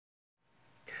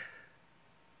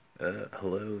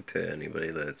Hello to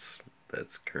anybody that's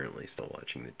currently still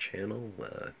watching the channel.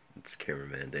 It's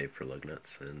Cameraman Dave for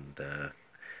Lugnuts, and I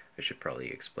should probably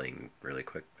explain really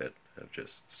quick that I've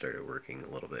just started working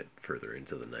a little bit further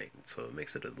into the night, so it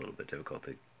makes it a little bit difficult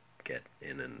to get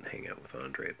in and hang out with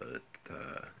Andre. But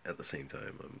at the same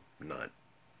time, I'm not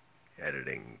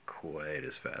editing quite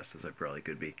as fast as I probably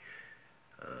could be.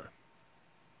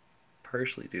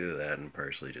 Partially due to that, and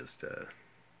partially just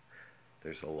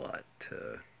there's a lot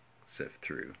to sift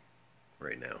through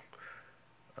right now.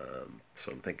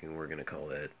 So I'm thinking we're gonna call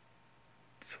it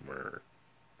somewhere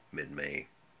mid-May,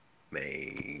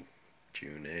 May,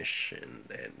 June-ish,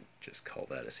 and just call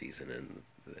that a season, and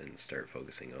then start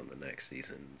focusing on the next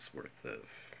season's worth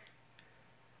of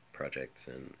projects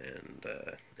and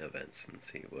events, and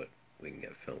see what we can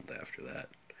get filmed after that.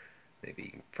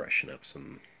 Maybe freshen up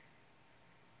some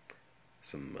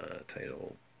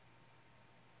title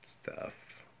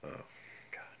stuff. Oh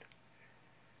God,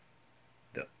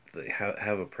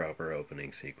 have a proper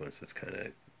opening sequence that's kind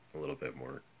of a little bit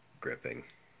more gripping.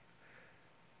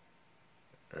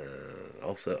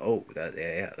 Also, oh,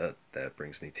 that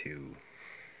brings me to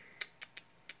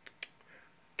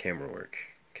camera work,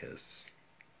 because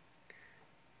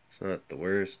it's not the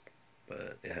worst,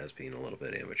 but it has been a little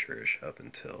bit amateurish up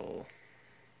until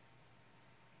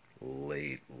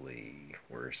lately.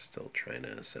 We're still trying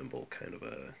to assemble kind of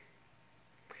a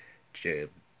jib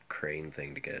crane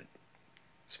thing to get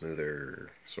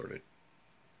smoother sort of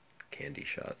candy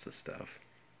shots of stuff,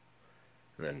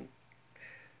 and then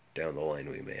down the line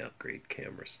we may upgrade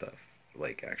camera stuff,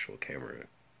 like actual camera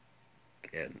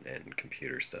and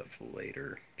computer stuff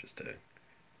later, just to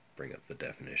bring up the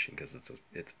definition, because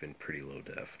it's been pretty low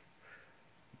def.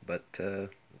 But I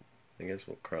guess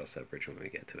we'll cross that bridge when we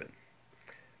get to it.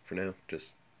 For now,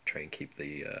 just try and keep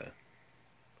the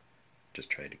just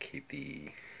trying to keep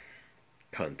the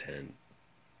content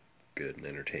good and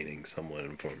entertaining, somewhat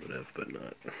informative, but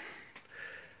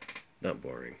not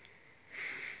boring.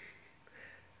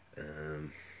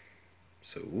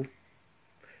 So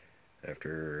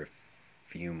after a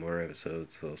few more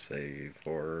episodes, I'll say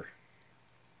 4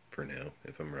 for now.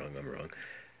 If I'm wrong, I'm wrong.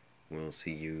 We'll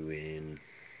see you in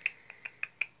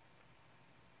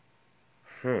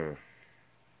how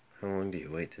long do you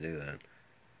wait to do that?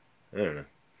 I don't know.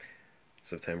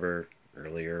 September,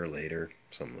 earlier, later,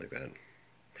 something like that.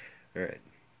 Alright.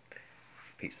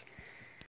 Peace.